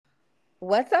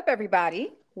What's up,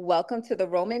 everybody? Welcome to the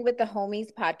Roaming with the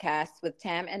Homies podcast with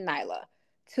Tam and Nyla,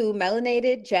 two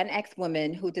melanated Gen X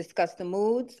women who discuss the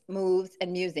moods, moves,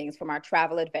 and musings from our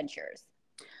travel adventures.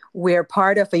 We're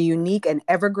part of a unique and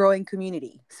ever-growing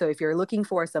community. So if you're looking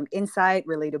for some insight,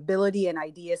 relatability, and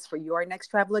ideas for your next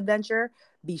travel adventure,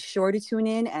 be sure to tune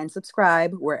in and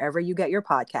subscribe wherever you get your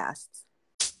podcasts.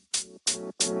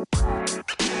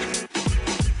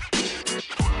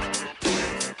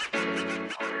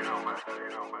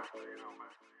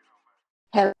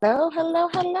 Hello, hello,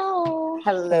 hello.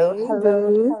 Hello, Hey,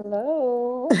 hello, boo.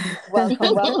 hello.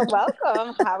 Welcome, welcome,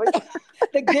 welcome. How are you?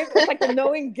 The giggle, it's like the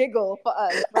knowing giggle for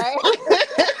us, right?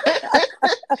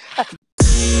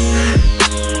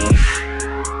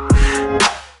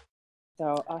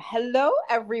 So, hello,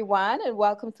 everyone, and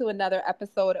welcome to another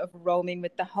episode of Roaming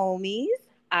with the Homies.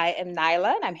 I am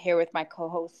Nyla, and I'm here with my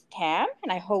co-host Tam,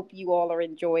 and I hope you all are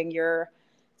enjoying your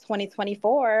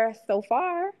 2024 so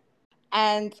far.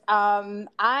 And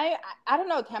I don't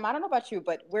know, Tam, I don't know about you,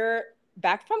 but we're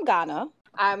back from Ghana.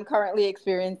 I'm currently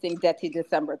experiencing Dirty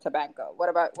December tobacco. What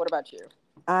about you?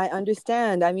 I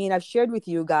understand. I mean, I've shared with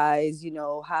you guys,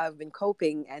 how I've been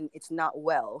coping and it's not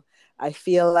well. I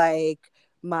feel like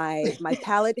my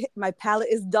palate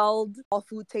is dulled. All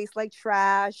food tastes like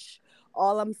trash.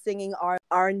 All I'm singing are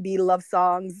R&B love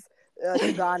songs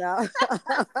to Ghana.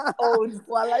 Old.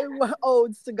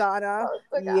 Odes to Ghana. Odes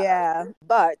to Ghana. Yeah,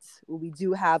 but we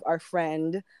do have our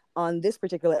friend on this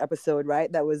particular episode,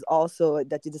 right? That was also at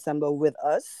Dirty December with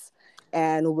us.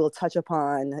 And we'll touch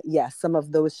upon, some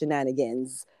of those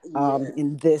shenanigans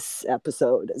in this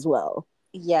episode as well.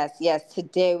 Yes, yes.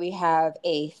 Today we have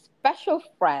a special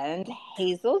friend,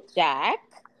 Hazel Jack.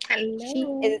 She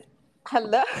Hello. is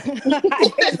hello.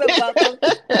 Hi, Hazel, welcome.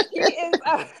 She is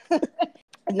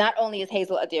not only is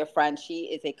Hazel a dear friend, she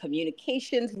is a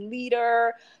communications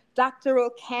leader, doctoral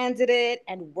candidate,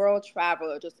 and world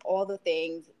traveler. Just all the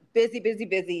things. Busy, busy,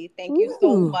 busy. Thank you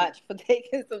so Ooh. much for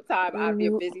taking some time out of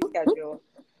your busy schedule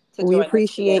to We join us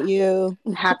appreciate today. you.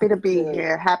 Happy to be Good.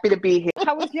 here. Happy to be here.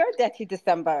 How was your Dirty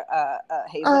December,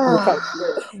 Hazel?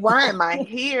 Why am I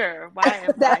here? Why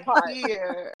am That I part.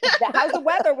 here? How's the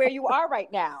weather where you are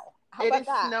right now? How It about is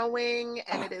that? snowing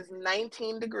and it is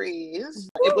 19 degrees.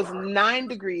 It was 9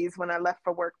 degrees when I left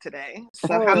for work today.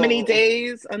 So how many Oh.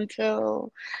 days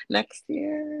until next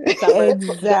year? Dirty December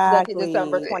Exactly.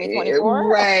 2024.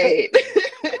 Right.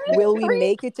 Will we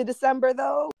make it to December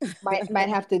though? Might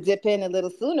have to dip in a little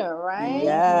sooner, right?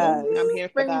 Yes. I'm here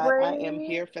for Spring that. I break. am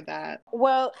here for that.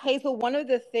 Well, Hazel, one of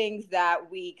the things that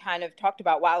we kind of talked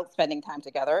about while spending time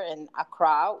together in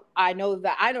Accra, I know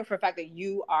for a fact that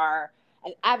you are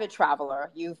an avid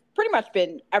traveler. You've pretty much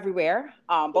been everywhere,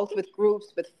 both with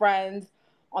groups, with friends,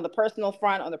 on the personal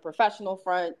front, on the professional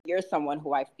front. You're someone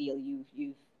who I feel you've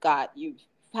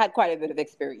had quite a bit of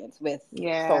experience with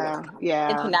solo travel.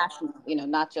 Yeah. International,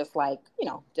 not just like,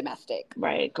 domestic.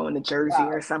 Right. Going to Jersey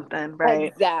or something. Right.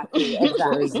 Exactly.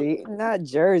 Jersey. Not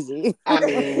Jersey. I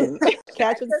mean,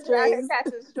 Catching strays.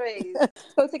 Catching strays.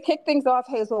 So to kick things off,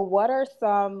 Hazel, what are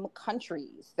some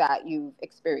countries that you've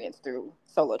experienced through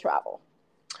solo travel?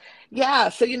 yeah.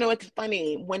 So it's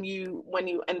funny when you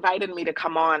invited me to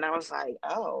come on, I was like,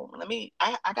 oh,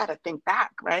 I gotta think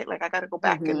back, right? Like I gotta go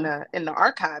back in the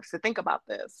archives to think about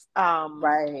this.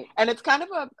 Right. And it's kind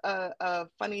of a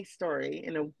funny story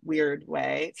in a weird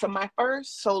way. So my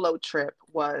first solo trip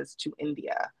was to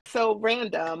India. So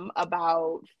random,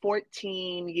 about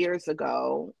 14 years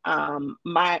ago,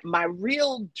 my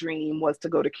real dream was to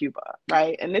go to Cuba,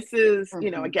 right? And this is,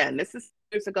 again, this is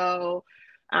years ago.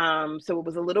 So it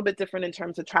was a little bit different in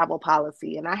terms of travel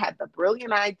policy. And I had the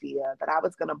brilliant idea that I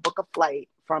was going to book a flight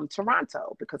from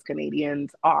Toronto because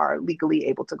Canadians are legally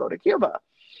able to go to Cuba.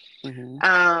 So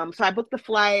I booked the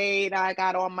flight. I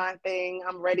got on my thing.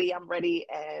 I'm ready.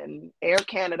 And Air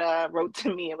Canada wrote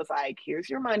to me and was like, here's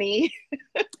your money.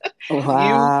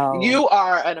 Wow. You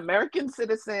are an American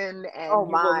citizen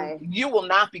and you will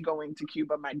not be going to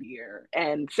Cuba, my dear.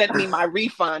 And sent me my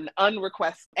refund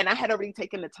unrequested. And I had already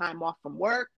taken the time off from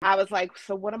work. I was like,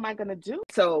 so what am I going to do?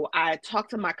 So I talked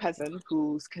to my cousin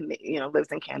who's,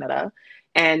 lives in Canada.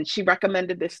 And she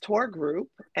recommended this tour group,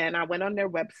 and I went on their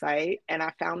website and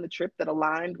I found the trip that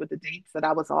aligned with the dates that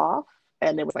I was off.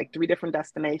 And it was like 3 different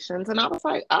destinations. And I was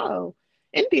like, oh,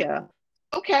 India.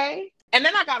 Okay. And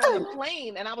then I got on the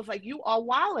plane and I was like, you are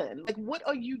wildin'. Like, what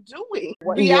are you doing?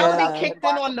 Reality kicked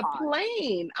in on the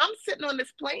plane. I'm sitting on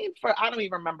this plane for, I don't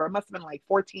even remember. It must have been like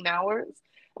 14 hours.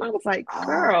 And I was like,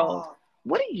 girl,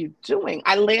 what are you doing?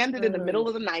 I landed in the middle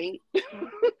of the night.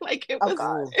 Like it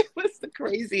was the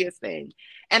craziest thing.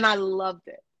 And I loved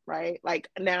it, right? Like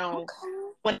now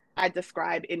when I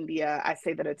describe India, I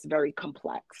say that it's very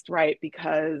complex, right?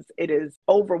 Because it is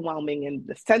overwhelming in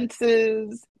the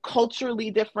senses,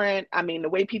 culturally different. I mean, the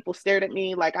way people stared at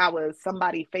me like I was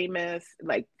somebody famous,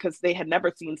 like, because they had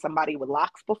never seen somebody with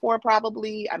locks before,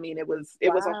 probably. I mean, it was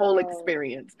a whole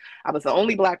experience. I was the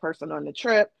only Black person on the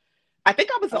trip. I think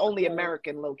I was the only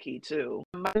American, low key, too.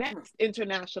 My next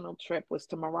international trip was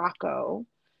to Morocco.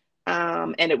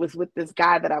 And it was with this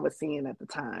guy that I was seeing at the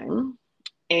time.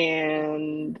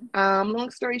 And long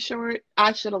story short,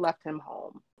 I should have left him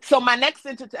home. So my next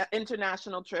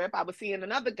international trip, I was seeing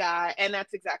another guy, and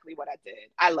that's exactly what I did.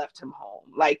 I left him home.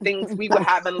 Like, things, we were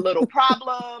having a little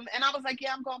problem, and I was like,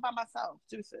 yeah, I'm going by myself.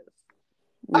 Deuces.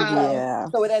 Yeah.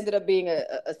 So it ended up being a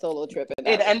solo trip.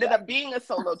 It ended up being a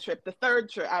solo trip. The third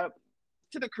trip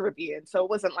to the Caribbean. So it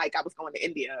wasn't like I was going to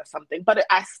India or something, but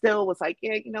I still was like,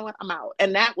 yeah, you know what? I'm out.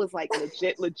 And that was like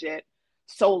legit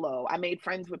solo. I made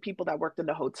friends with people that worked in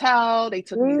the hotel. They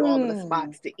took me to all of the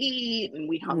spots to eat, and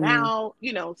we hung out,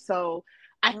 you know. So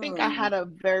I think I had a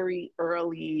very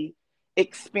early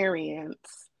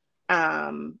experience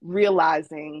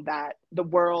realizing that the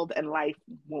world and life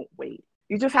won't wait.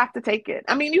 You just have to take it.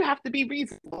 I mean, you have to be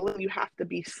reasonable, and you have to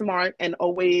be smart, and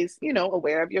always, you know,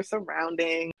 aware of your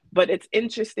surroundings. But it's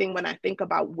interesting when I think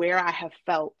about where I have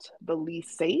felt the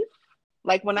least safe.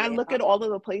 Like, when I look at all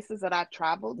of the places that I've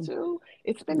traveled to,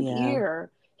 it's been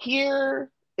here.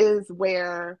 Here is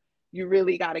where you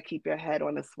really got to keep your head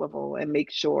on a swivel and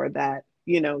make sure that,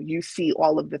 you know, you see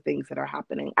all of the things that are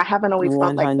happening. I haven't always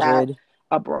felt like that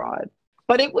abroad.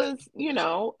 But it was, you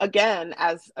know, again,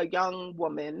 as a young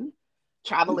woman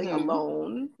traveling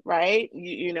alone, right?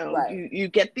 You know, you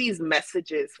get these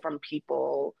messages from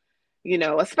people. You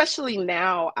know, especially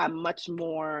now, I'm much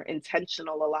more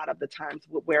intentional a lot of the times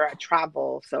with where I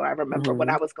travel. So I remember when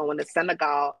I was going to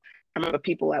Senegal, I remember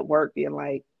people at work being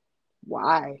like,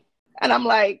 why? And I'm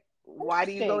like, why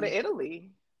do you go to Italy?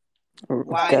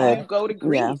 Why do you go to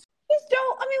Greece? Yeah.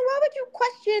 I mean, why would you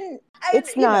question?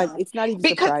 It's not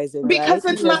even surprising, because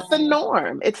right? It's not the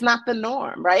norm. It's not the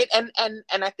norm, right? And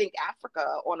I think Africa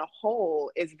on a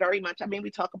whole is very much. I mean,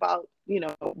 we talk about, you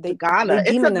know, Ghana.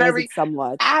 They demonize it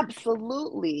somewhat.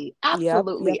 Absolutely. And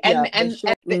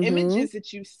the images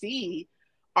that you see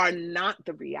are not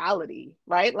the reality,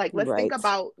 right? Like, let's think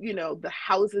about, you know, the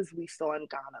houses we saw in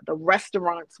Ghana, the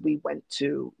restaurants we went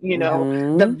to, you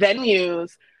know, the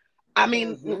venues. I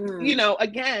mean, you know,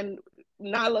 again,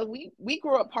 Nala, we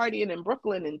grew up partying in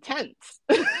Brooklyn in tents,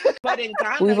 but in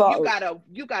Ghana,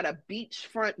 you got a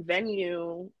beachfront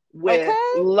venue with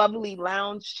lovely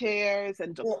lounge chairs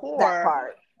and decor. That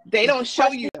part. They don't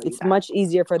show you. It's much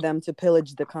easier for them to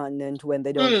pillage the continent when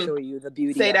they don't show you the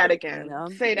beauty. Say that again. You know?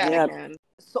 Say that again.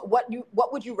 So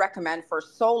what would you recommend for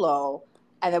solo,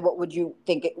 and then what you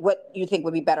think would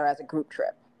be better as a group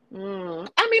trip? I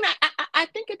mean, I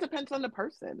think it depends on the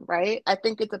person, right? I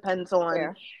think it depends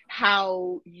on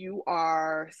how you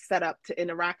are set up to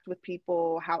interact with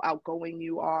people, how outgoing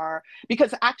you are.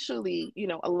 Because actually, you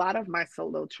know, a lot of my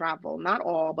solo travel, not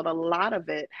all, but a lot of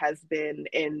it has been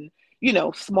in, you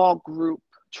know, small group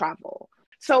travel.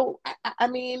 So, I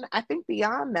mean, I think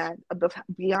beyond that,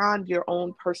 beyond your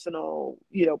own personal,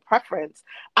 you know, preference,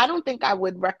 I don't think I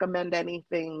would recommend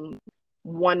anything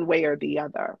one way or the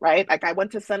other, right? Like, I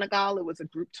went to Senegal, it was a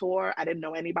group tour. I didn't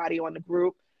know anybody on the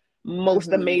group.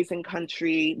 Most amazing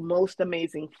country, most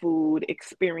amazing food,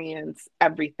 experience,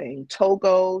 everything.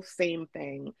 Togo, same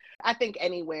thing. I think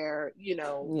anywhere, you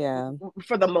know,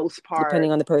 for the most part,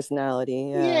 depending on the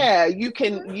personality. You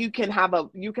can have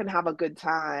a good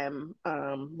time,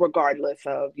 regardless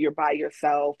of you're by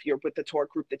yourself, you're with a tour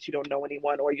group that you don't know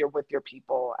anyone, or you're with your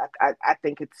people. I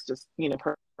think it's just, you know,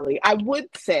 personally, I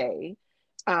would say,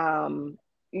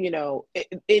 you know,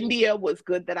 India was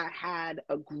good that I had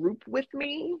a group with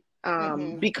me,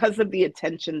 because of the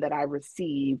attention that I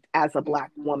received as a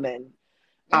Black woman.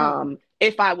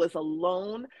 If I was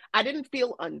alone, I didn't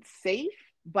feel unsafe,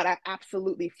 but I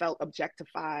absolutely felt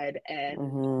objectified and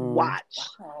watched.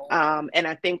 And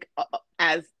I think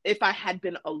as if I had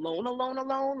been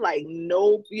alone, like,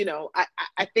 no, you know,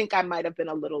 I think I might have been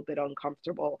a little bit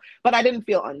uncomfortable, but I didn't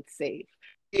feel unsafe.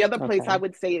 The other place I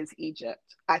would say is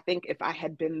Egypt. I think if I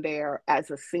had been there as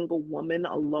a single woman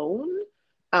alone,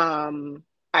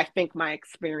 I think my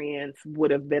experience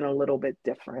would have been a little bit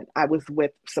different. I was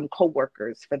with some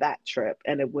coworkers for that trip,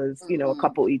 and it was, you know, a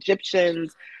couple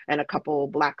Egyptians and a couple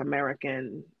Black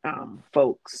American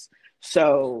folks.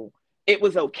 So it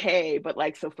was okay. But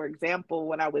like, so for example,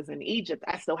 when I was in Egypt,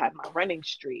 I still had my running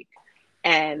streak,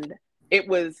 and it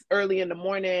was early in the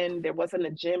morning. There wasn't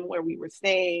a gym where we were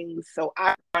staying. So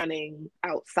I'm running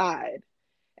outside.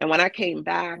 And when I came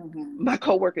back, my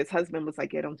coworker's husband was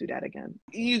like, yeah, don't do that again.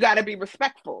 You got to be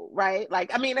respectful, right?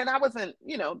 Like, I mean, and I wasn't,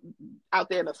 out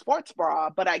there in a sports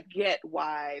bra, but I get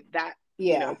why that,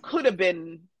 could have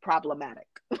been problematic.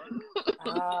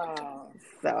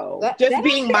 So just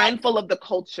being mindful of the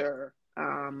culture,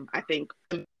 I think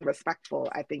respectful,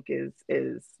 I think is,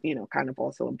 kind of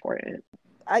also important.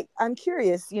 I'm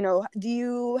curious, do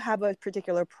you have a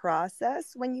particular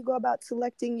process when you go about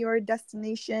selecting your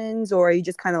destinations, or are you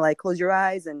just kind of like close your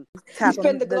eyes and tap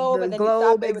on the globe and then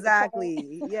globe?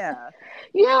 Exactly. Yeah.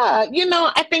 Yeah.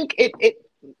 I think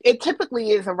it typically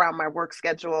is around my work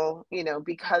schedule,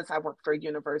 because I work for a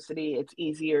university, it's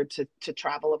easier to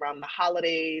travel around the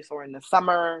holidays or in the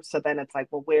summer. So then it's like,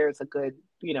 well, where's a good,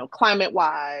 climate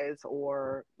wise,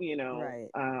 or, right.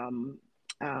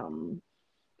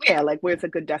 Like where's a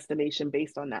good destination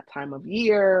based on that time of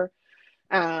year.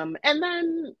 And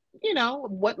then,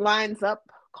 what lines up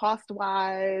cost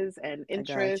wise and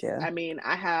interest. I mean,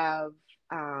 I have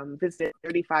visited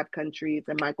 35 countries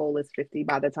and my goal is 50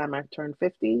 by the time I turn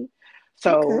 50.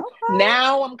 So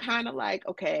now I'm kind of like,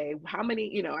 okay, how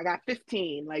many, I got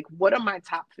 15, like what are my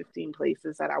top 15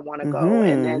 places that I want to go?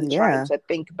 And then trying to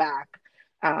think back,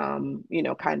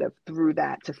 kind of through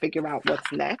that to figure out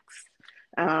what's next.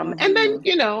 And then,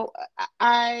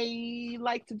 I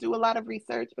like to do a lot of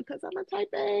research because I'm a type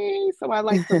A. So I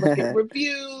like to look at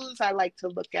reviews. I like to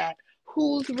look at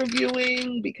who's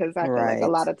reviewing, because I feel like a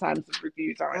lot of times the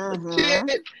reviews aren't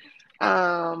legit.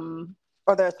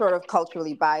 Or they're sort of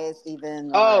culturally biased even.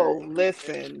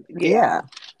 Listen. Yeah.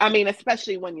 I mean,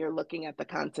 especially when you're looking at the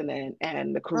continent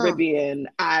and the Caribbean,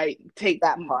 I take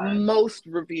that most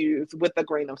reviews with a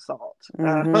grain of salt.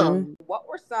 What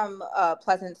were some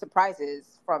pleasant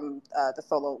surprises from the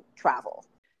solo travel?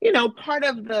 Part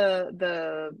of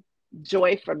the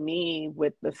joy for me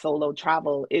with the solo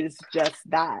travel is just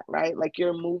that, right? Like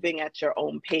you're moving at your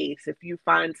own pace. If you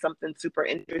find something super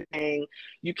interesting,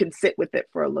 you can sit with it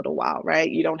for a little while,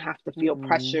 right? You don't have to feel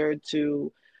pressured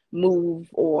to move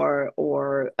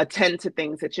or attend to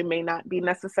things that you may not be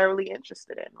necessarily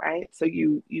interested in, right? So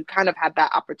you kind of have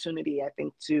that opportunity, I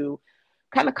think, to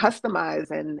kind of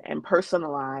customize and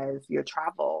personalize your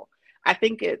travel. I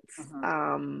think it's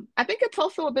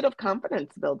also a bit of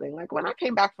confidence building. Like when I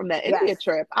came back from that India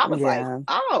trip, I was like,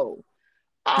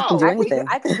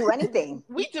 I can do anything.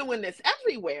 We doing this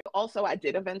everywhere. Also, I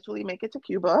did eventually make it to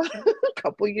Cuba a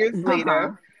couple years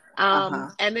later. And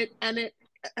it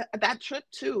that trip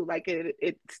too, like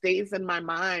it stays in my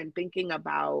mind, thinking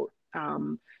about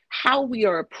how we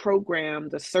are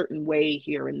programmed a certain way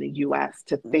here in the US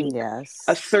to think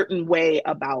a certain way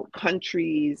about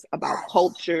countries, about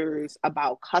cultures,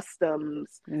 about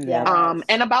customs,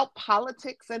 and about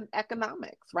politics and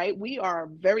economics, right? We are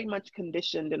very much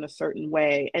conditioned in a certain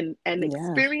way, and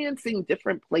experiencing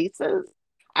different places,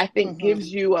 I think,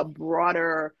 gives you a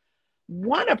broader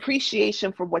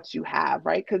appreciation for what you have,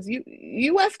 right? Because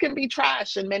US can be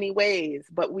trash in many ways,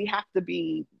 but we have to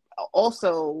be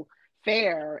also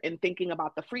fair in thinking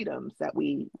about the freedoms that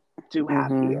we do have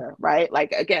here, right?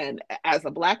 Like, again, as a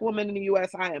Black woman in the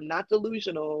US, I am not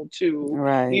delusional to,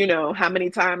 how many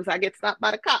times I get stopped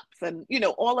by the cops and,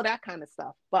 all of that kind of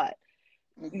stuff. But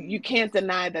you can't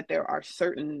deny that there are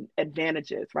certain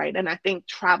advantages, right? And I think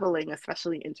traveling,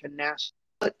 especially international,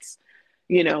 puts,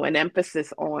 an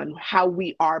emphasis on how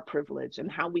we are privileged and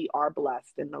how we are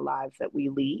blessed in the lives that we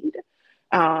lead.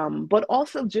 But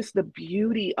also just the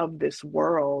beauty of this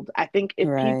world. I think if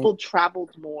people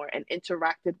traveled more and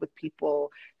interacted with people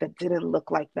that didn't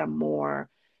look like them more,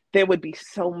 there would be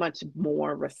so much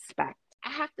more respect. I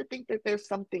have to think that there's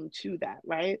something to that,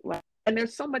 right? Like, and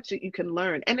there's so much that you can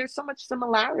learn, and there's so much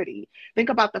similarity. Think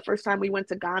about the first time we went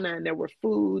to Ghana and there were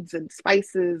foods and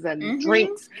spices and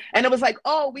drinks, and it was like,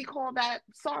 oh, we call that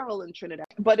sorrel in Trinidad,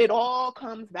 but it all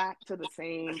comes back to the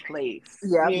same place.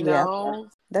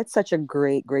 That's such a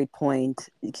great point.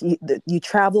 You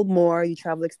travel more, you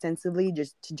travel extensively,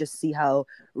 just to see how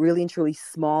really and truly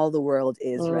small the world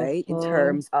is, right? In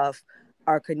terms of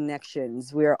our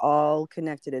connections, we're all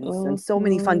connected in so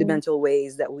many fundamental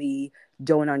ways that we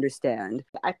don't understand.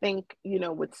 I think,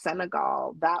 with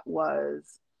Senegal, that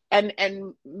was, and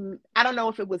I don't know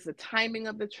if it was the timing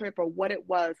of the trip or what it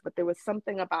was, but there was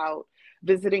something about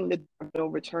visiting the no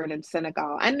return in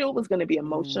Senegal. I knew it was going to be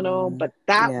emotional, but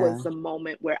that was the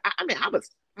moment where I was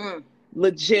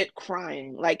legit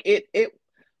crying. Like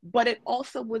but it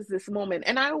also was this moment,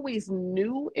 and I always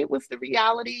knew it was the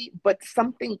reality, but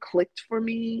something clicked for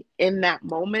me in that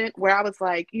moment where I was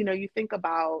like, you think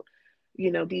about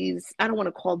these, I don't want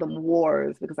to call them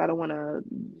wars because I don't want to,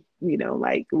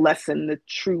 like lessen the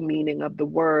true meaning of the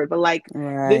word, but like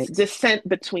this dissent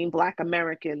between Black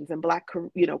Americans and Black,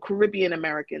 Caribbean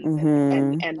Americans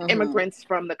and immigrants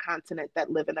from the continent that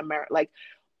live in America, like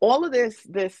all of this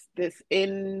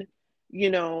in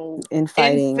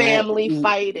fighting, family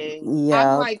fighting.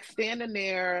 Yeah. I'm like standing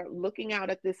there looking out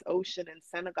at this ocean in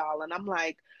Senegal, and I'm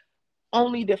like,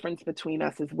 only difference between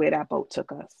us is where that boat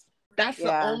took us. That's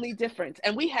the only difference.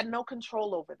 And we had no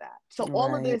control over that. So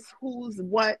all of this who's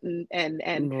what and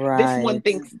this one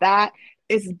thinks that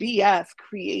is BS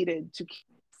created to keep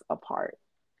us apart.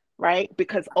 Right?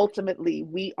 Because ultimately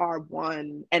we are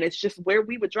one, and it's just where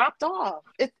we were dropped off.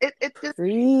 It just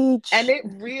and it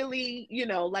really,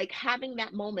 like having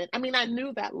that moment. I mean, I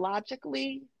knew that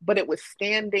logically, but it was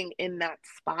standing in that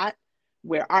spot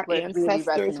where our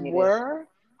ancestors really were.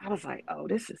 I was like, oh,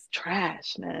 this is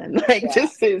trash, man. Like,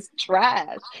 this is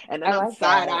trash. And then I'm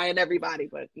side-eyeing everybody,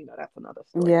 but, that's another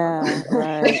story. Yeah,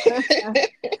 right.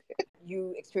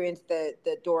 You experienced the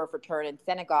door of return in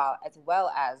Senegal as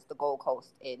well as the Gold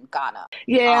Coast in Ghana.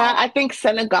 Yeah, I think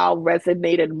Senegal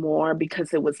resonated more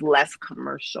because it was less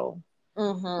commercial.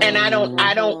 And I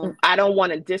don't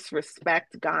want to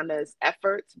disrespect Ghana's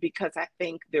efforts, because I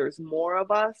think there's more of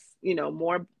us,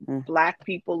 more Black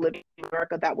people living in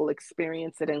America that will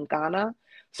experience it in Ghana.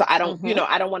 So I don't,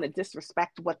 I don't want to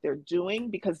disrespect what they're doing,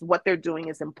 because what they're doing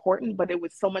is important, but it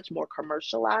was so much more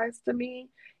commercialized to me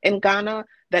in Ghana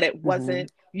that it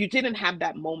wasn't, you didn't have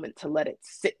that moment to let it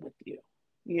sit with you.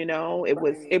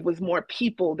 It was more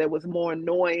people, there was more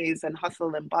noise and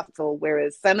hustle and bustle,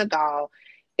 whereas Senegal,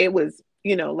 it was,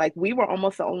 like we were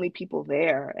almost the only people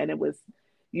there, and it was,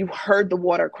 you heard the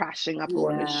water crashing up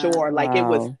on the shore, like it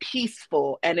was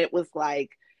peaceful, and it was like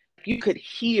you could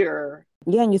hear.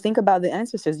 Yeah, and you think about the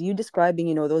ancestors, you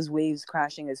describing, those waves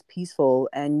crashing as peaceful,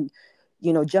 and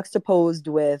juxtaposed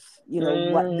with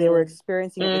what they were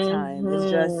experiencing at the time.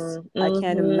 It's just, I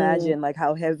can't imagine like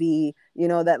how heavy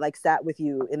that like sat with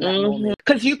you in that moment,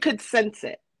 because you could sense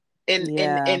it in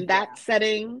that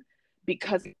setting,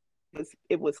 because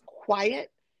it was quiet.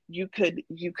 You could,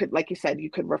 like you said, you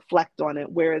could reflect on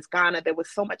it. Whereas Ghana, there was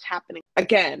so much happening.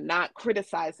 Again, not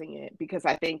criticizing it, because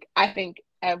I think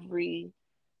every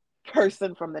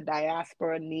person from the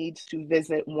diaspora needs to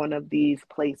visit one of these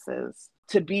places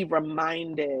to be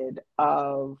reminded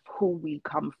of who we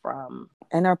come from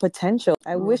and our potential.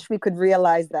 I wish we could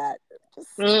realize that.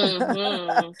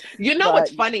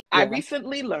 What's funny? I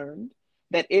recently learned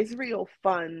that Israel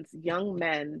funds young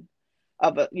men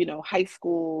of a high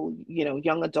school,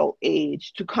 young adult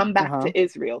age to come back to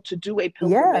Israel, to do a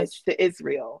pilgrimage to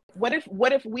Israel. What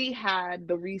if we had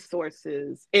the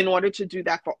resources in order to do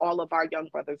that for all of our young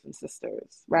brothers and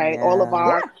sisters, right? All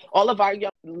of our young,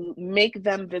 make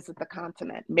them visit the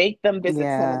continent, make them visit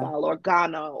Senegal or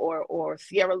Ghana or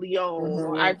Sierra Leone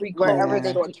or Ivory Coast, wherever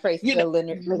they can trace the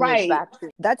lineage back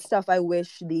to. That stuff I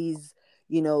wish these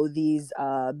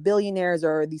billionaires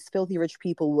or these filthy rich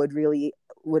people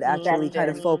would actually kind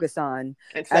of focus on,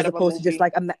 instead as opposed to just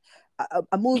like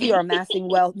a movie or amassing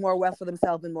more wealth for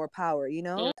themselves and more power.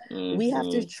 We have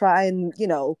to try and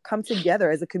come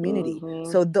together as a community.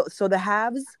 So the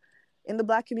haves in the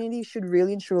Black community should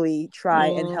really and truly try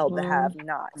and help the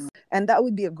have-nots, and that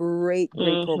would be a great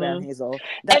program, Hazel.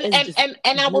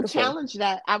 And I will challenge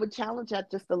that. I would challenge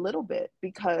that just a little bit,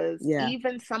 because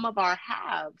even some of our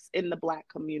haves in the Black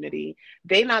community,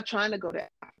 they're not trying to go to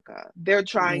Africa. They're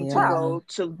trying to go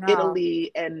to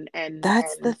Italy and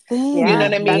that's the thing. You know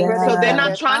what I mean? So they're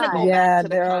not trying to go back to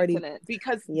the continent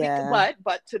because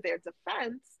but to their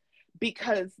defense,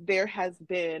 because there has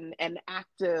been an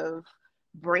active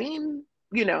brain,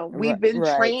 we've been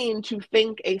trained to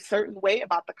think a certain way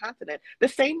about the continent, the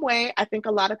same way I think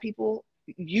a lot of people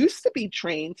used to be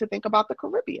trained to think about the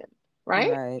Caribbean,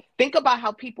 right? Think about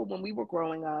how people, when we were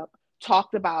growing up,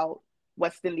 talked about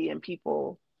West Indian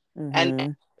people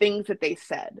and things that they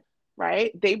said,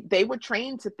 right? They were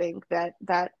trained to think that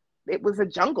it was a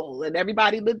jungle and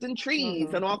everybody lived in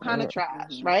trees and all kind of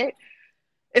trash, right?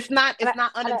 It's not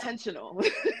unintentional.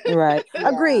 Right.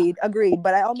 Agreed.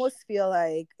 But I almost feel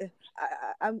like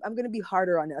I'm going to be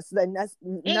harder on us. That's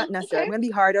not necessarily. I'm going to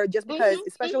be harder just because,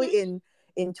 especially in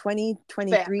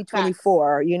 2023,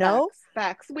 24,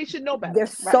 Facts. We should know better.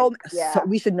 There's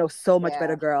we should know so much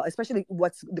better, girl, especially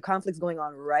what's the conflicts going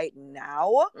on right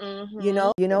now.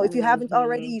 If you haven't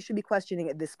already, you should be questioning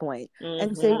at this point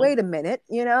and say, wait a minute,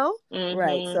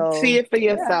 right. So see it for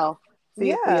yourself.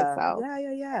 See it for yourself.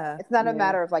 Yeah. It's not a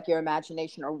matter of like your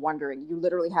imagination or wondering. You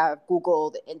literally have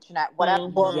Google, the internet, whatever,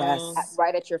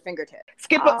 right at your fingertips.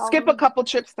 Skip a couple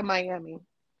trips to Miami.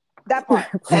 That part.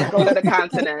 and go to the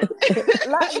continent.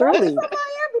 Truly. From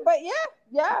Miami, but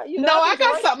yeah, you know. No, I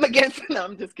got something against. No,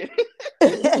 I'm just kidding.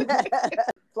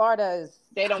 Florida is.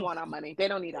 They don't want our money. They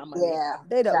don't need our money. Yeah,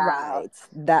 they don't. Right.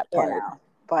 That part. You know.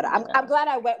 But I'm glad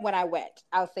I went when I went.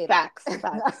 I'll say Facts. that.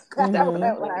 Facts. When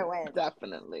I went.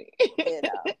 Definitely. You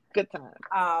know. Good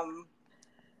time.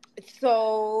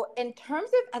 So in terms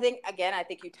of, I think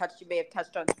you may have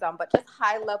touched on some, but just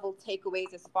high level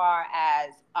takeaways as far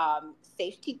as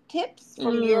safety tips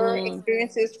from your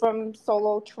experiences from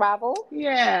solo travel.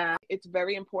 Yeah, it's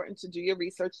very important to do your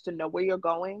research to know where you're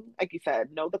going. Like you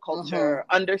said, know the culture,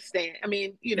 understand. I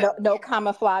mean, you know, no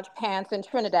camouflage pants in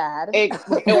Trinidad,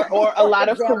 or a lot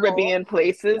of Caribbean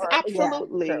places.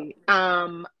 Absolutely.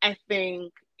 Yeah, I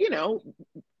think, you know,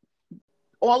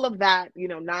 all of that, you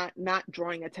know, not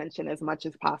drawing attention as much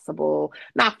as possible,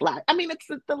 not flash. I mean, it's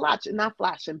the lot, not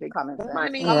flashing big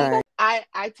money. Right.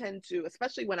 I tend to,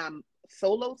 especially when I'm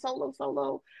solo,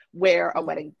 wear a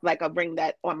wedding, like a ring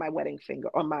that on my wedding finger,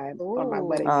 on my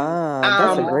wedding ring.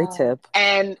 That's a great tip.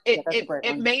 And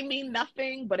it may mean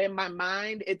nothing, but in my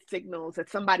mind, it signals that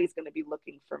somebody's going to be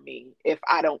looking for me if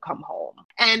I don't come home.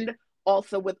 And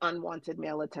also with unwanted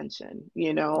male attention,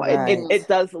 you know, right. it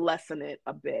does lessen it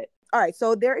a bit. All right,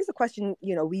 so there is a question,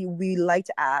 you know, we like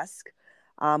to ask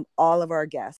all of our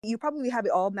guests. You probably have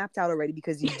it all mapped out already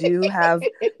because you do have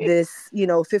this, you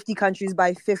know, 50 countries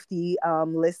by 50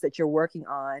 list that you're working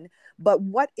on. But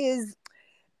what is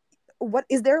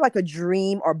there like a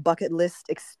dream or bucket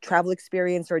list travel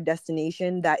experience or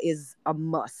destination that is a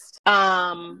must?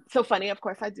 So funny, of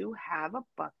course, I do have a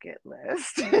bucket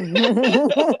list.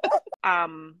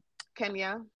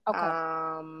 Kenya. Okay.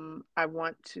 I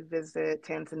want to visit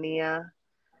Tanzania,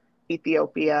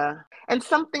 Ethiopia, and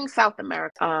something South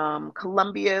America.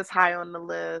 Colombia is high on the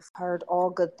list. Heard all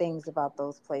good things about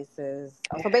those places.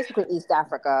 So basically East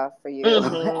Africa for you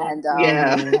and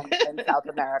South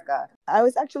America. I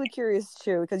was actually curious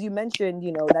too, because you mentioned,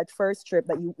 you know, that first trip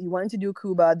that you wanted to do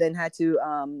Cuba, then had to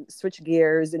switch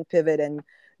gears and pivot and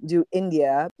do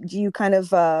India. Do you kind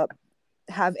of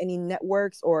have any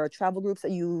networks or travel groups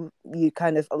that you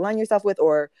kind of align yourself with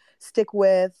or stick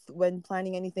with when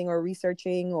planning anything or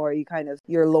researching, or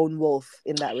you're a lone wolf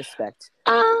in that respect?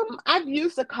 I've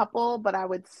used a couple, but I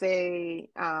would say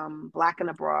Black and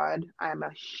Abroad. I'm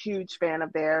a huge fan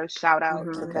of theirs. Shout out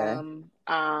to them.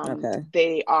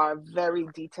 They are very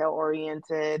detail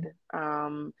oriented,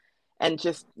 and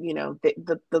just, you know,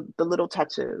 the little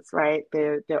touches, right?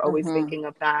 They're always thinking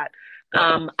of that.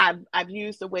 I've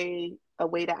used a way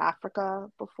to Africa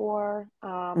before.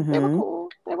 They were cool.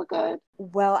 They were good.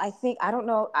 Well, I don't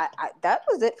know. I that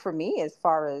was it for me as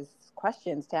far as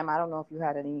questions, Tam. I don't know if you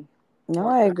had any. No,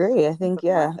 I agree. I think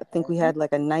we had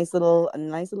like a nice little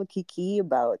kiki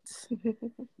about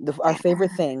our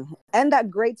favorite thing, and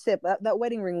that great tip, that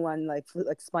wedding ring one, like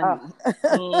spun me.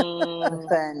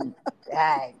 Listen,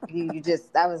 you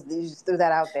just threw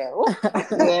that out there.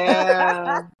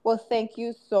 Yeah. Well, thank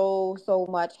you so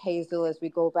much, Hazel. As we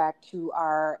go back to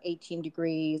our 18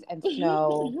 degrees and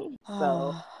snow,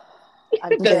 so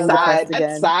I'm getting depressed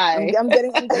again. I'm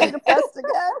getting depressed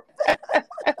again.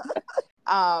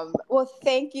 Well,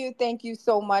 thank you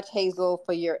so much, Hazel,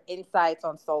 for your insights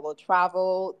on solo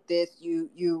travel.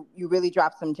 You really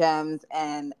dropped some gems,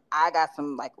 and I got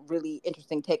some like really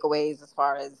interesting takeaways as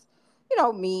far as, you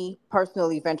know, me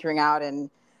personally venturing out and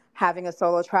having a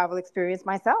solo travel experience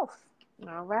myself.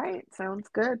 All right, sounds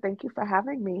good. Thank you for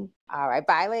having me. All right,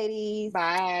 bye, ladies.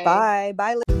 Bye.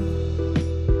 Bye.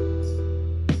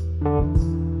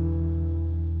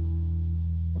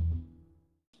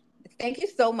 Thank you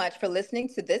so much for listening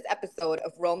to this episode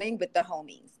of Roaming with the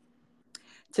Homies.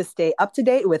 To stay up to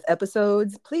date with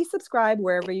episodes, please subscribe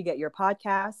wherever you get your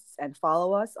podcasts and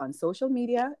follow us on social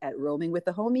media at Roaming with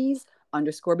the Homies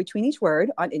 _ between each word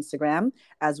on Instagram,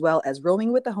 as well as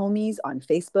Roaming with the Homies on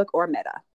Facebook or Meta.